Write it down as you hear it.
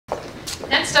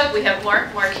Next up, we have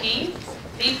Marquis,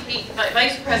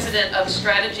 Vice President of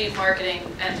Strategy, Marketing,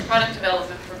 and Product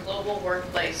Development for Global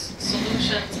Workplace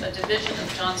Solutions, a division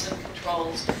of Johnson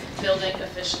Controls Building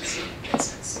Efficiency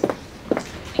Business.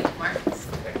 Thank you, Mark.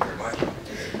 Thank you very much.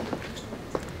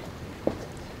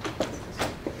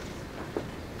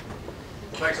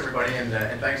 Thanks, everybody,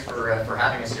 and thanks for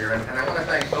having us here. And I want to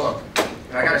thank Philip.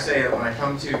 And I got to say that when I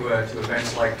come to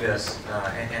events like this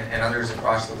and others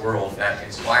across the world that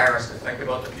inspire us to think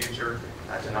about the future,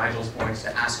 to Nigel's points,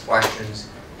 to ask questions,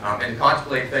 and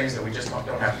contemplate things that we just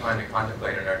don't have time to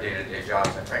contemplate in our day-to-day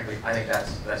jobs. And frankly, I think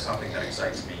that's something that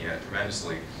excites me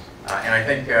tremendously. And I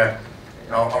think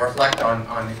I'll reflect on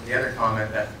the other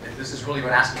comment that this is really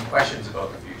about asking questions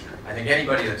about the future. I think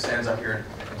anybody that stands up here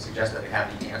and suggests that they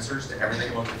have the answers to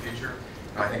everything about the future,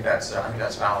 I think that's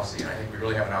fallacy, and I think we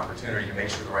really have an opportunity to make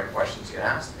sure the right questions get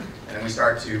asked, and then we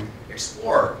start to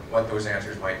explore what those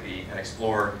answers might be and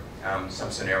explore some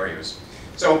scenarios.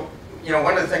 So,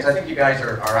 one of the things, I think you guys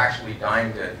are actually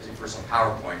dying for some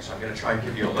PowerPoint, so I'm going to try and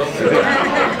give you a little bit of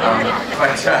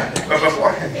that. But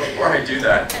before I do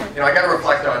that, I got to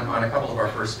reflect on a couple of our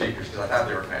first speakers because I thought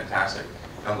they were fantastic.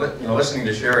 Listening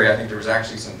to Sherry, I think there was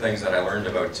actually some things that I learned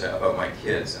about my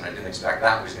kids, and I didn't expect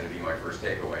that was going to be my first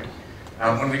takeaway.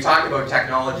 When we talk about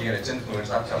technology and its influence,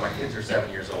 I'll tell my kids are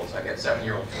 7 years old, so I get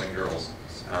 7-year-old twin girls.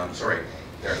 Sorry,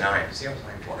 they're 9. See, I'm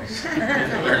playing twice.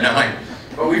 They're 9.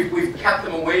 But we've kept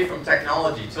them away from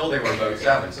technology till they were about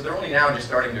 7. So they're only now just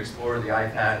starting to explore the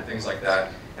iPad and things like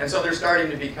that. And so they're starting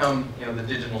to become, the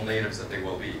digital natives that they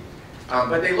will be.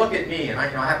 But they look at me, and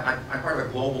I'm part of a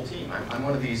global team. I'm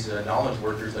one of these knowledge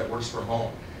workers that works from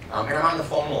home. And I'm on the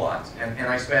phone a lot, and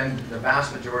I spend the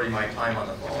vast majority of my time on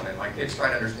the phone, and my kids try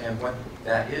to understand what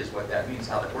that is, what that means,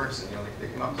 how that works, and they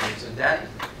come up to me and say, "Daddy,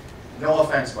 no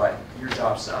offense, but your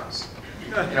job sucks."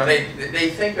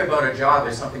 They think about a job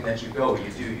as something that you go, you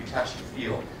do, you touch, you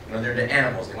feel. They're into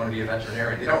animals, they want to be a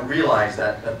veterinarian. They don't realize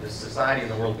that the society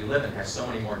and the world we live in has so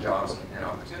many more jobs and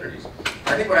opportunities.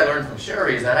 I think what I learned from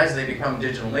Sherry is that as they become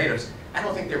digital natives, I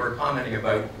don't think they were commenting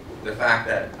about the fact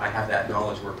that I have that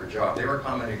knowledge worker job. They were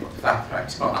commenting on the fact that I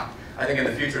talk. I think in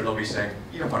the future they'll be saying,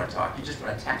 "You don't want to talk, you just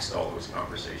want to text all those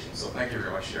conversations." So thank you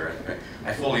very much, Sherry.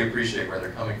 I fully appreciate where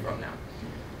they're coming from now.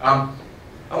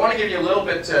 I want to give you a little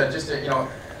bit,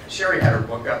 Sherry had her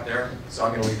book up there, so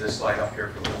I'm going to leave this slide up here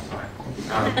for a little time.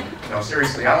 No,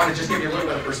 seriously, I want to just give you a little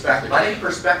bit of perspective. I think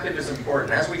perspective is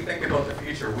important. As we think about the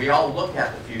future, we all look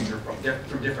at the future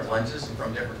through different lenses and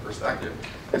from different perspectives.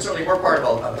 And certainly we're part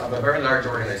of a very large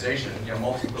organization,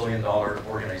 multi-billion-dollar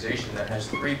organization that has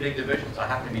 3 big divisions. I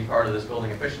happen to be part of this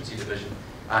building efficiency division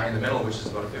in the middle, which is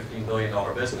about a $15 billion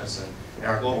business, and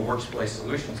our global workplace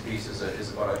solutions piece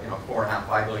is about a $4.5,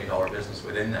 $5 billion business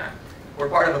within that. We're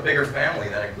part of a bigger family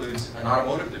that includes an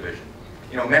automotive division.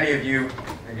 Many of you,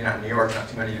 maybe not in New York, not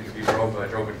too many of you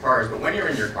drove in cars, but when you're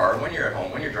in your car, when you're at home,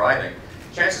 when you're driving,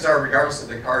 chances are, regardless of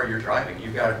the car you're driving,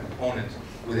 you've got a component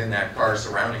within that car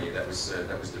surrounding you that was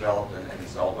developed and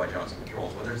installed by Johnson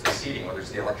Controls, whether it's the seating, whether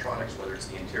it's the electronics, whether it's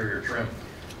the interior trim.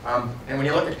 And when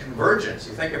you look at convergence,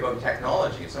 you think about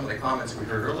technology and some of the comments we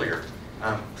heard earlier,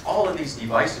 all of these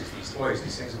devices, these toys,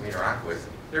 these things that we interact with,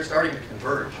 they're starting to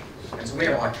converge. And so we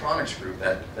have an electronics group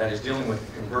that is dealing with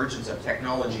the convergence of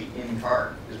technology in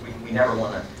car, because we never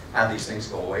want to have these things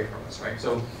go away from us, right?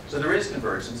 So there is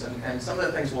convergence, and some of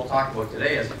the things we'll talk about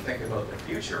today as we think about the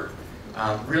future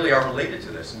really are related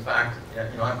to this. In fact,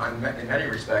 in many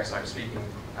respects, I'm speaking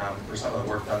for some of the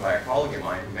work done by a colleague of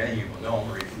mine, who many of you will know,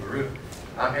 Marie Foucault,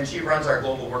 and she runs our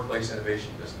global workplace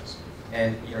innovation business.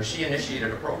 And she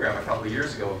initiated a program a couple of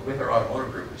years ago with her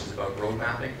automotive group, which is about road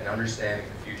mapping and understanding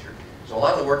the future. So a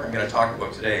lot of the work I'm going to talk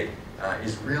about today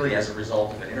is really as a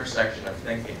result of an intersection of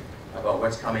thinking about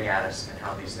what's coming at us and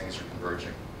how these things are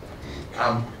converging.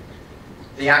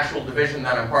 The actual division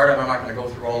that I'm part of, I'm not going to go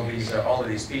through all of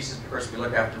these pieces. Of course, we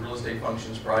look after real estate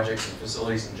functions, projects, and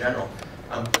facilities in general.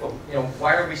 But,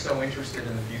 why are we so interested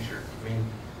in the future? I mean,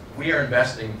 we are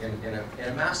investing in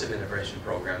a massive innovation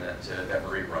program that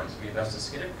Marie runs. We invest a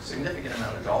significant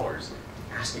amount of dollars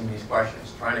asking these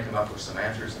questions, trying to come up with some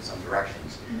answers and some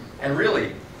directions. And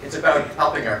really, it's about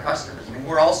helping our customers. I mean,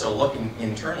 we're also looking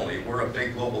internally. We're a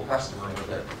big global customer with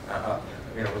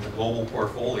a global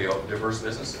portfolio of diverse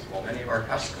businesses. Well, many of our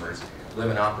customers live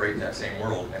and operate in that same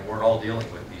world, and we're all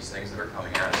dealing with these things that are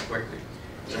coming at us quickly.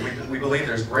 So we believe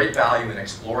there's great value in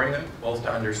exploring them, both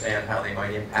to understand how they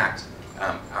might impact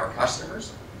our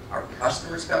customers, our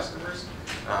customers' customers,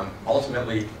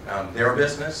 ultimately their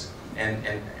business, and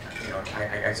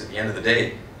I guess at the end of the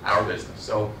day, our business.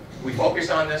 So we focus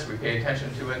on this, we pay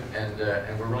attention to it,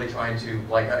 and we're really trying to,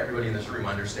 like everybody in this room,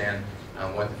 understand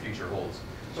what the future holds.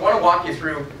 So I want to walk you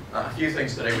through a few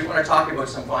things today. We want to talk about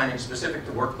some findings specific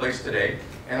to workplace today,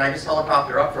 and I just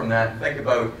helicopter up from that and think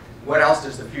about what else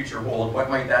does the future hold? What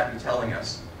might that be telling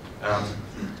us?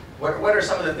 What are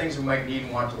some of the things we might need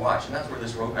and want to watch? And that's where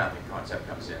this road mapping concept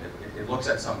comes in. It looks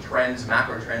at some trends,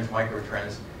 macro trends, micro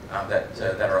trends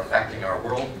that are affecting our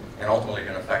world and ultimately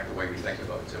going to affect the way we think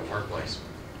about workplace.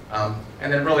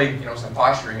 And then really, some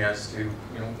posturing as to,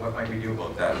 what might we do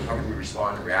about that? How do we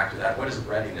respond and react to that? What does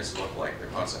readiness look like, the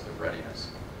concept of readiness?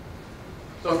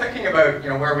 So thinking about,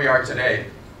 where we are today,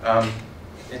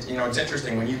 it's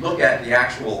interesting, when you look at the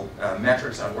actual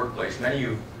metrics on workplace, many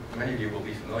of you will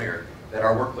be familiar that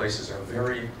our workplaces are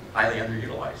very highly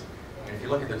underutilized. And if you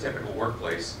look at the typical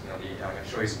workplace, I'm going to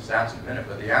show you some stats in a minute,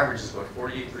 but the average is about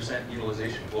 48%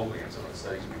 utilization globally in some of the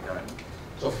studies we've done.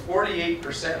 So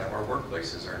 48% of our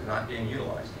workplaces are not being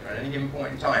utilized. At any given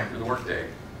point in time through the workday,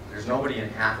 there's nobody in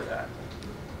half of that.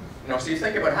 So you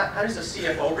think about how does a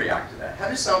CFO react to that? How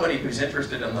does somebody who's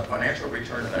interested in the financial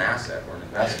return of an asset or an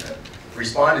investment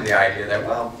respond to the idea that,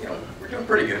 well, we're doing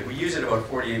pretty good. We use it about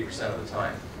 48% of the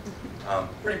time.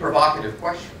 Pretty provocative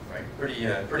question, right?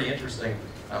 Pretty interesting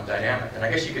dynamic. And I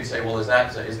guess you could say, well, is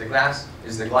the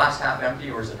glass half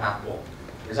empty or is it half full?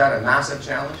 Is that a massive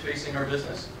challenge facing our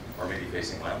business, or maybe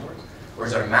facing landlords, or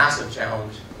is that a massive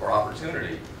challenge or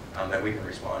opportunity that we can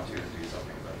respond to and do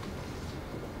something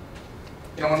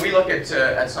about? When we look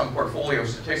at some portfolio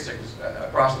statistics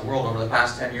across the world over the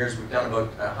past 10 years, we've done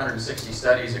about 160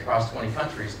 studies across 20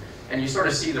 countries. And you sort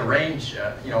of see the range,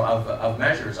 of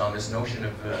measures on this notion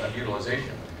of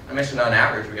utilization. I mentioned on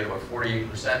average we get about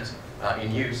 48%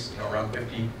 in use, around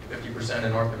 50%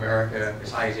 in North America,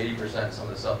 as high as 80% in some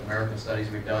of the South American studies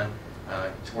we've done,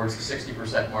 towards the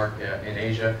 60% mark in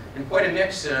Asia, and quite a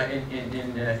mix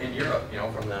in Europe,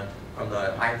 from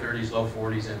the high 30s, low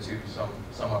 40s into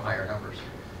somewhat higher numbers.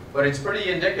 But it's pretty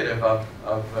indicative of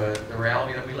the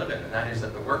reality that we live in, and that is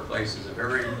that the workplace is a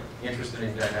very interesting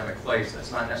and dynamic place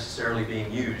that's not necessarily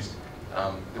being used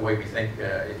the way we think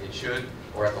it should,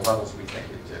 or at the levels we think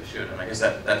it should. And I guess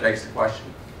that begs the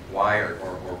question, why or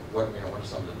what are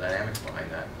some of the dynamics behind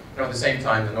that? At the same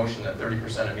time, the notion that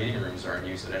 30% of meeting rooms are in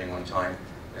use at any one time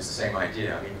is the same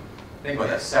idea. I mean, think about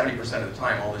that, 70% of the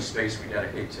time, all this space we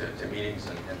dedicate to meetings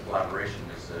and collaboration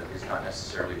is not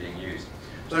necessarily being used.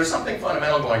 So there's something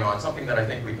fundamental going on, something that I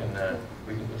think we can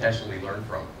potentially learn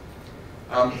from.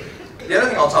 The other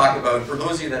thing I'll talk about, for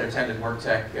those of you that attended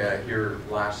WORKTECH here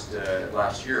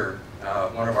last year,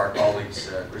 one of our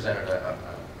colleagues presented a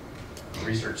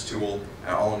research tool,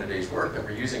 all in a day's work, that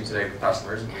we're using today with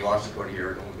customers. And we launched it about a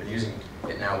year ago. We've been using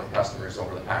it now with customers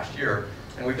over the past year.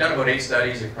 And we've done about 8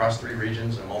 studies across 3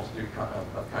 regions and a multitude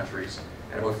of countries,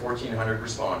 and about 1,400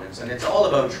 respondents. And it's all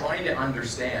about trying to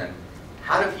understand,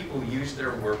 how do people use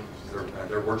their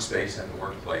workspace and the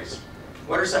workplace?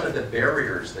 What are some of the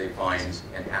barriers they find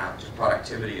and have to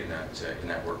productivity in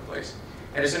that workplace?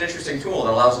 And it's an interesting tool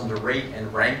that allows them to rate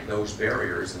and rank those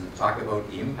barriers and talk about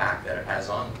the impact that it has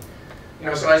on them.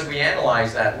 So as we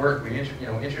analyze that work,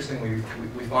 interestingly,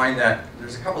 we find that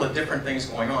there's a couple of different things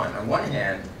going on. On one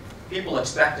hand, people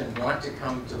expect and want to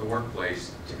come to the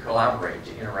workplace to collaborate,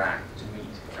 to interact, to meet.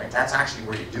 Right? That's actually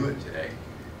where you do it today.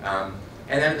 And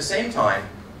then at the same time,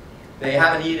 they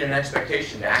have a need and an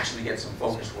expectation to actually get some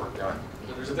focused work done.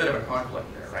 So there's a bit of a conflict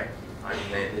there, right? I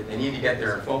mean, they need to get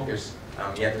there and focus,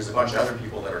 yet there's a bunch of other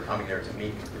people that are coming there to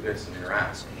meet, to bits and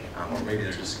interact. Or maybe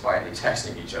they're just quietly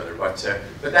texting each other. But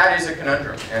that is a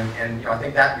conundrum. And I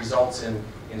think that results in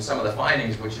some of the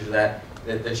findings, which is that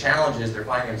the challenge is they're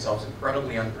finding themselves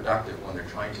incredibly unproductive when they're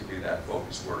trying to do that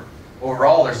focused work.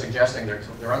 Overall, they're suggesting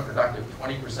they're unproductive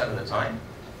 20% of the time.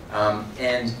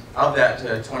 And of that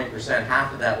 20%,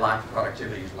 half of that lack of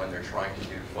productivity is when they're trying to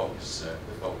do the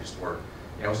focused work.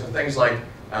 So things like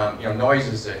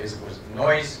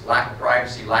noise, lack of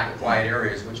privacy, lack of quiet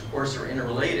areas, which of course are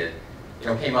interrelated,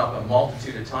 came up a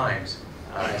multitude of times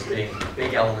as being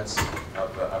big elements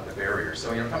of the barrier.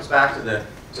 So it comes back to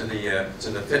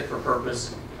the fit for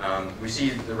purpose. We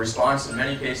see the response in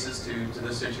many cases to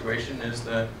this situation is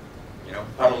the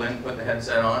huddle in, put the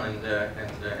headset on,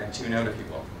 and tune out, if you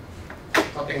will.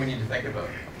 Something we need to think about.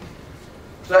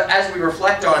 So as we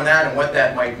reflect on that and what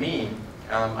that might mean,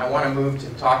 I want to move to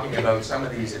talking about some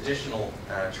of these additional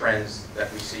trends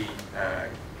that we see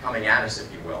coming at us,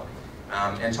 if you will,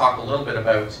 and talk a little bit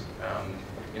about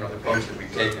the approach that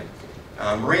we've taken.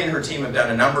 Marie and her team have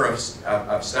done a number of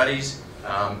studies,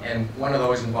 and one of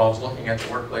those involves looking at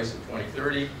the workplace in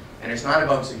 2030. And it's not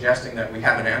about suggesting that we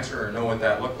have an answer or know what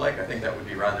that looked like. I think that would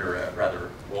be rather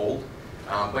bold.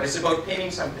 But it's about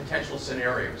painting some potential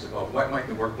scenarios about what might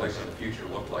the workplace of the future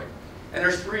look like. And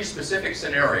there's 3 specific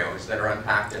scenarios that are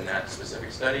unpacked in that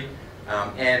specific study.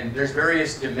 And there's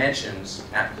various dimensions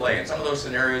at play. And some of those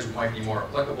scenarios might be more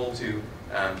applicable to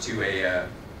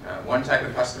one type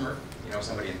of customer,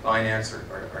 somebody in finance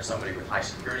or somebody with high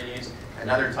security needs.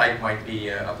 Another type might be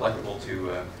applicable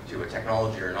to a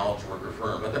technology or knowledge worker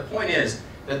firm. But the point is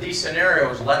that these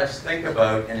scenarios let us think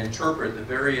about and interpret the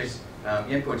various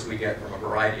inputs we get from a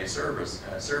variety of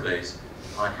surveys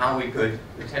on how we could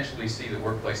potentially see the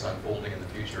workplace unfolding in the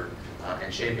future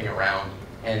and shaping around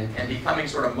and becoming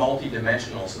sort of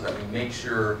multi-dimensional so that we make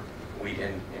sure we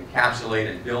can encapsulate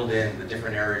and build in the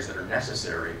different areas that are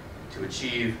necessary to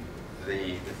achieve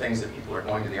the things that people are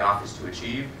going to the office to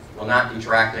achieve, while not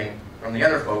detracting from the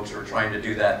other folks who are trying to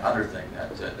do that other thing,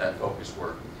 that focused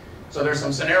work. So there's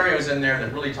some scenarios in there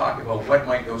that really talk about what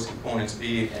might those components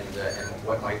be and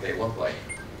what might they look like.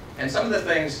 And some of the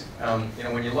things,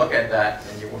 when you look at that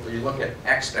and you look at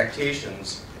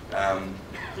expectations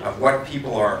of what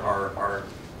people are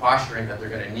posturing that they're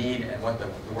going to need and what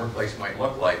the workplace might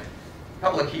look like, a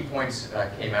couple of key points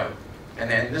came out. And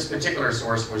then this particular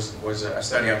source was a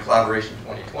study on Collaboration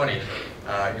 2020,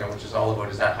 which is all about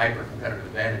is that hyper-competitive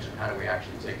advantage and how do we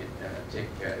actually take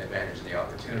advantage of the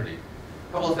opportunity.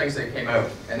 A couple of things that came out,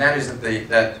 and that is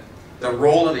that the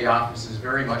role of the office is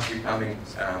very much becoming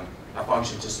a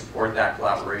function to support that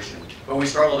collaboration. But we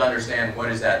struggle to understand what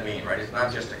does that mean, right? It's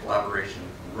not just a collaboration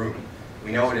room.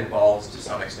 We know it involves, to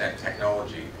some extent,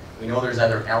 technology. We know there's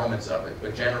other elements of it,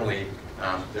 but generally,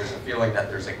 there's a feeling that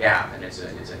there's a gap, and it's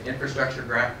an infrastructure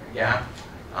gap,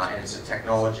 and it's a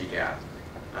technology gap.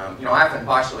 I often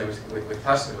postulate with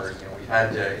customers, we've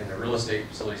had, in the real estate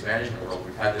facilities management world,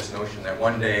 we've had this notion that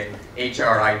one day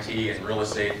HR, IT, and real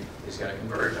estate is going to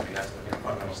converge. I mean, that's the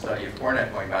fundamental study of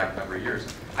Cornet going back a number of years.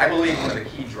 I believe one of the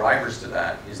key drivers to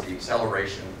that is the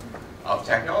acceleration of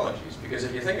technologies, because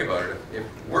if you think about it, if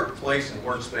workplace and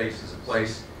workspace is a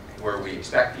place where we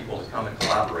expect people to come and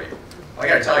collaborate, I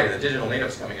got to tell you, the digital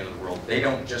natives coming into the world, they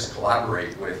don't just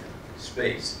collaborate with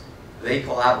space. They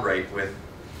collaborate with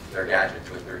their gadgets,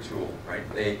 with their tool, right?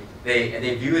 They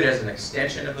view it as an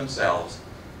extension of themselves.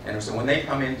 And so when they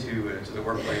come into the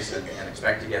workplace and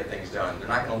expect to get things done, they're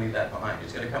not going to leave that behind.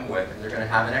 It's going to come with, and they're going to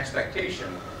have an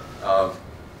expectation of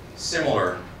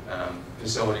similar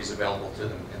facilities available to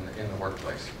them in the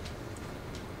workplace.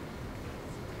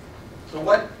 So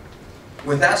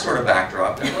with that sort of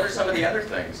backdrop, then what are some of the other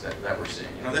things that we're seeing?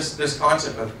 This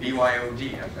concept of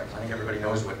BYOD, I think everybody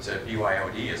knows what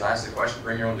BYOD is. I asked the question,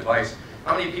 bring your own device.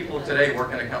 How many people today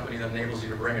work in a company that enables you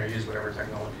to bring or use whatever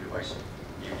technology device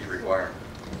you require?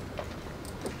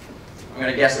 I'm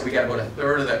going to guess that we got about a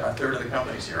third of the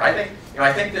companies here.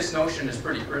 I think this notion is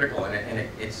pretty critical, and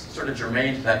it's sort of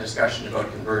germane to that discussion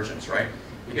about convergence, right?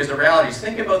 Because the reality is,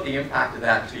 think about the impact of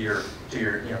that to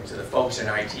the folks in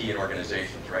IT and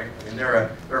organizations, right? I mean,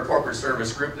 they're a corporate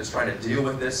service group that's trying to deal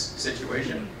with this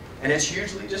situation, and it's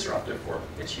hugely disruptive for them.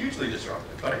 It's hugely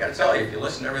disruptive. But I got to tell you, if you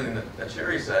listen to everything that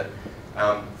Sherry said,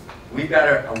 we've got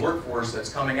a workforce that's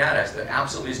coming at us that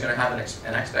absolutely is going to have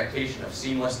an expectation of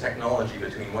seamless technology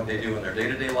between what they do in their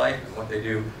day-to-day life and what they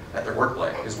do at their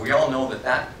workplace. Because we all know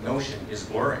that notion is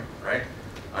blurring, right?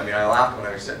 I mean, I laughed when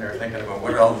I was sitting there thinking about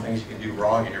what are all the things you can do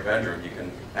wrong in your bedroom. You can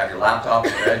have your laptop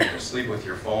in bed, you can sleep with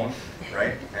your phone,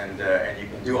 right? And you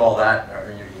can do all that,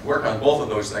 or you can work on both of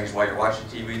those things while you're watching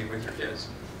TV with your kids.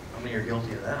 How many are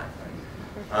guilty of that?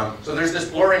 Right? So there's this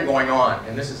blurring going on,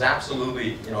 and this is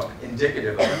absolutely,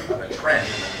 indicative of a trend,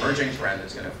 an emerging trend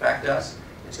that's going to affect us.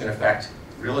 It's going to affect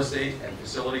real estate and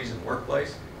facilities and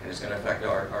workplace, and it's going to affect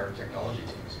our technology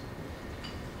teams.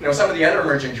 Some of the other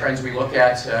emerging trends we look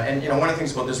at, and one of the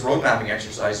things about this road mapping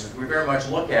exercise is we very much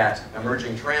look at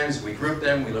emerging trends, we group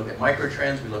them, we look at micro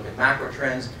trends, we look at macro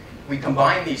trends, we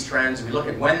combine these trends, we look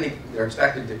at when they're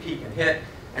expected to peak and hit,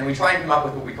 and we try and come up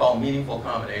with what we call meaningful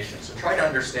combinations. So try to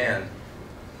understand,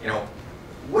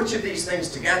 which of these things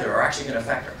together are actually going to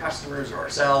affect our customers or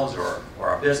ourselves or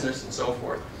our business and so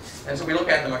forth. And so we look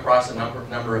at them across a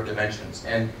number of dimensions.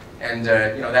 And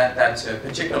that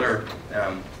particular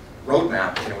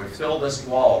roadmap, we fill this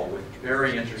wall with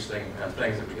very interesting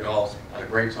things that we could all have a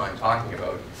great time talking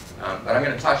about. But I'm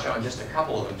going to touch on just a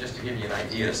couple of them just to give you an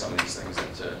idea of some of these things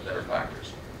that are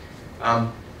factors.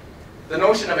 The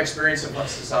notion of experience in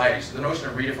society, so the notion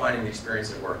of redefining the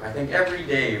experience at work. I think every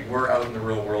day we're out in the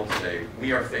real world today,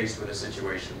 we are faced with a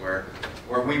situation where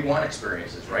we want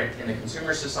experiences, right? In a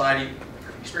consumer society,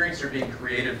 experiences are being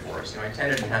created for us. I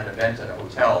attended and had an event at a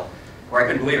hotel where I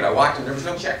couldn't believe it. I walked in, there was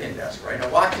no check-in desk, right? I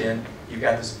walked in, you've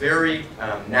got this very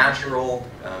natural,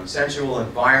 sensual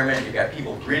environment. You've got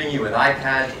people greeting you with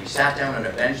iPads. We sat down on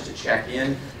a bench to check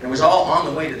in, and it was all on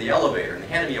the way to the elevator. And they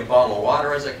handed me a bottle of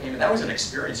water as I came in. That was an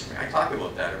experience for me. I talk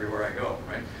about that everywhere I go,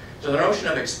 right? So the notion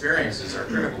of experiences are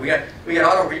critical. We got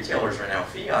auto retailers right now.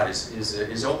 Fiat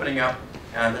is opening up.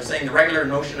 They're saying the regular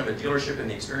notion of a dealership and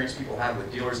the experience people have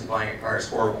with dealers and buying a car is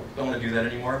horrible. Don't want to do that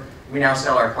anymore. We now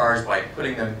sell our cars by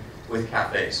putting them with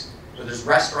cafes. So there's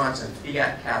restaurants and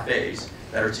Fiat cafes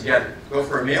that are together. Go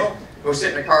for a meal, go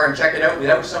sit in a car and check it out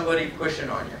without somebody pushing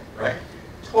on you, right?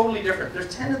 Totally different.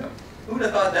 There's 10 of them. Who would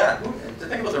have thought that? To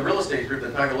think about the real estate group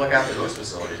that's not going to look after those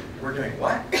facilities. We're doing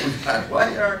what? We've got what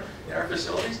in our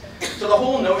facilities? So the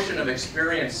whole notion of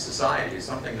experience society is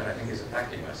something that I think is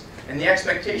affecting us. And the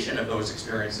expectation of those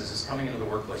experiences is coming into the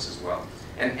workplace as well.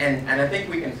 And I think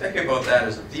we can think about that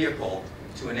as a vehicle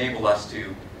to enable us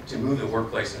to move the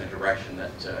workplace in a direction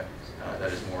that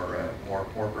is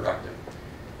more productive.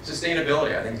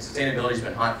 Sustainability. I think sustainability has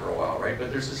been hot for a while, right?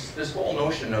 But there's this whole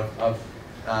notion of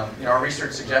our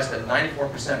research suggests that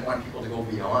 94% want people to go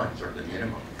beyond sort of the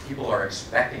minimum. People are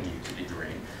expecting you to be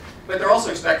green, but they're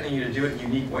also expecting you to do it in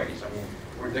unique ways. I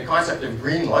mean, the concept of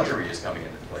green luxury is coming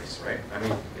into place, right? I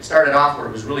mean, it started off where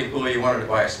it was really cool. You wanted to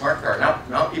buy a smart car.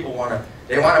 Now people want to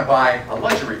buy a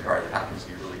luxury car that happens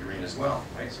to be really green as well,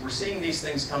 right? So we're seeing these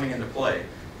things coming into play,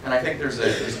 and I think there's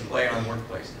a play on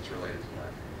workplace that's related to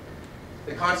that.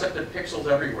 The concept of pixels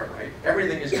everywhere, right?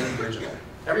 Everything is going digital.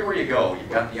 Everywhere you go, you've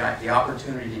got the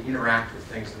opportunity to interact with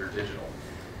things that are digital.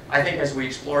 I think as we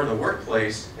explore the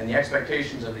workplace and the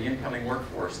expectations of the incoming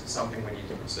workforce, it's something we need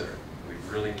to consider. We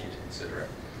really need to consider it.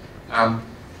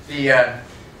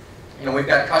 We've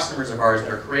got customers of ours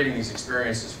that are creating these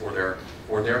experiences for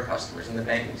their customers in the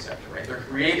banking sector, right? They're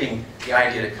creating the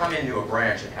idea to come into a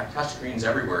branch and have touchscreens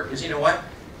everywhere, because you know what?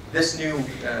 This new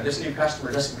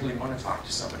customer doesn't really want to talk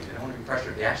to somebody. They don't want to be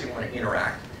pressured. They actually want to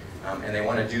interact. And they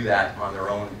want to do that on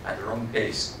at their own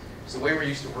pace. It's the way we're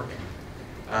used to working.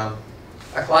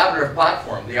 A collaborative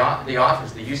platform, the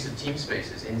office, the use of team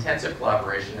spaces, intensive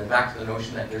collaboration, and back to the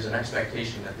notion that there's an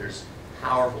expectation that there's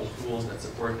powerful tools that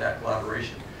support that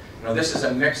collaboration. This is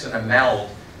a mix and a meld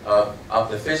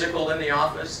of the physical in the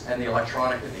office and the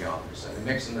electronic in the office, and the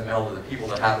mix and the meld of the people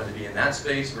that happen to be in that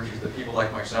space versus the people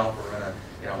like myself who are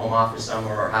in a home office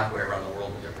somewhere or halfway around the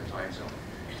world in a different time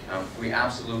zone. We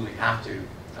absolutely have to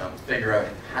figure out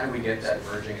how do we get that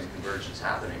merging and convergence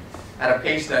happening at a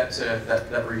pace that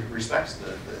respects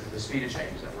the speed of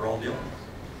change that we're all dealing with.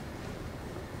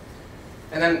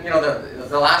 And then,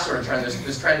 the last sort of trend,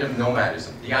 this trend of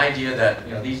nomadism, the idea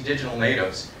that these digital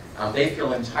natives, they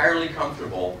feel entirely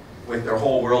comfortable with their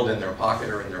whole world in their pocket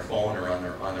or in their phone or on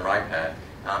their iPad,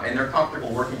 and they're comfortable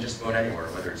working just about anywhere,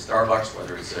 whether it's Starbucks,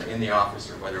 whether it's in the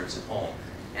office, or whether it's at home,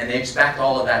 and they expect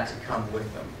all of that to come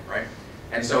with them, right?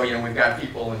 And so, we've got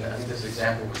people, and I think this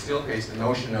example was Steelcase, the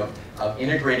notion of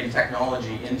integrating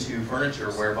technology into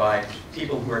furniture, whereby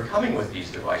people who are coming with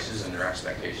these devices and their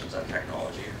expectations on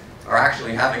technology are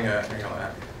actually having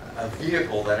a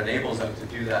vehicle that enables them to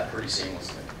do that pretty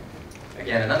seamlessly.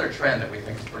 Again, another trend that we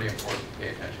think is pretty important to pay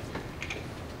attention to.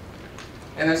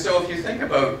 And then, so if you think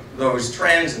about those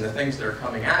trends and the things that are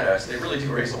coming at us, they really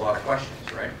do raise a lot of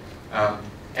questions, right?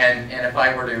 And if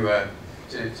I were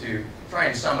to try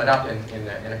and sum it up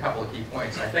in a couple of key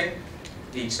points. I think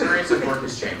the experience of work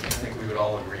has changed. I think we would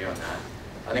all agree on that.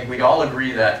 I think we'd all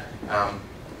agree that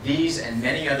these and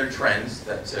many other trends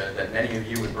that many of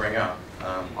you would bring up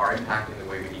are impacting the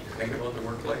way we need to think about the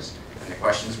workplace and the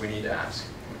questions we need to ask.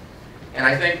 And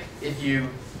I think if you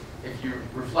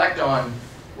reflect on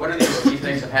what are these key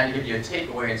things that had to give you a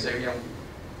takeaway and say,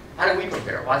 how do we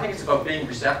prepare? Well, I think it's about being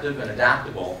receptive and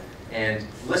adaptable and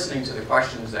listening to the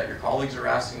questions that your colleagues are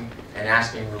asking and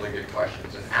asking really good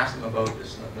questions, and ask them about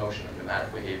this notion of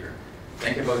nomadic behavior.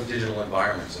 Think about digital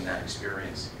environments and that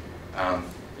experience.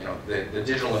 The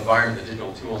digital environment, the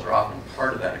digital tools are often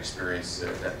part of that experience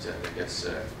that gets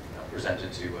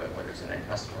presented to whether it's an end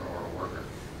customer or a worker.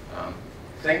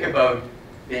 Think about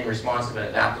being responsive and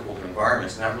adaptable to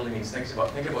environments, and that really means think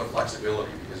about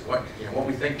flexibility, because what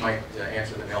we think might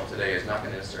answer the mail today is not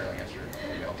going to necessarily answer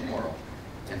the mail tomorrow.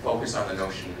 And focus on the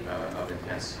notion of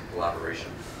intense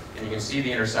collaboration. And you can see the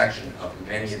intersection of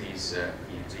many of these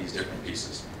different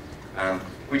pieces.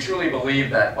 We truly believe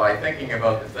that by thinking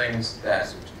about the things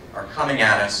that are coming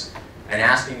at us and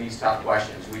asking these tough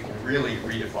questions, we can really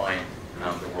redefine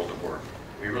the world of work.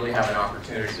 We really have an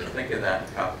opportunity to think of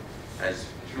that cup as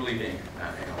truly being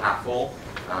half full,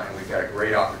 and we've got a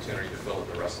great opportunity to fill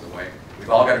it the rest of the way. We've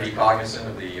all got to be cognizant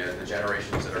of the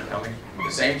generations that are coming. At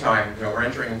the same time, we're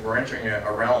entering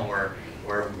a realm where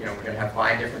where we're going to have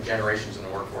 5 different generations in the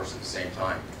workforce at the same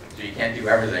time. So you can't do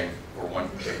everything for one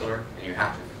particular, and you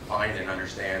have to find and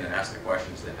understand and ask the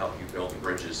questions that help you build the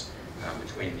bridges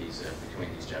between these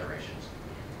generations.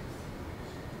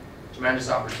 Tremendous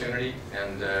opportunity,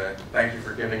 and thank you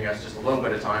for giving us just a little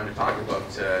bit of time to talk about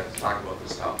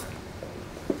this topic.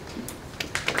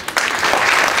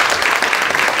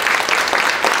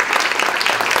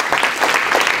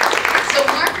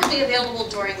 Be available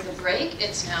during the break.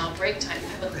 It's now break time. We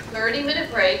have a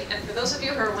 30-minute break, and for those of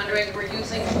you who are wondering, we're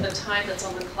using the time that's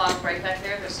on the clock right back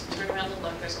there. Turn around and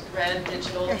look. There's a red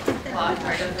digital clock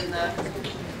right up in the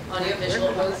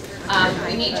audio-visual booth.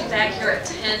 We need you back here at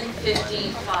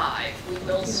 10:55. We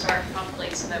will start promptly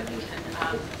so that we can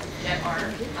get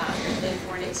our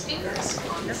morning speakers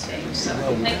on the stage. So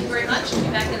thank you very much. We'll be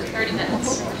back in 30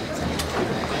 minutes.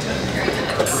 Very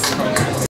good.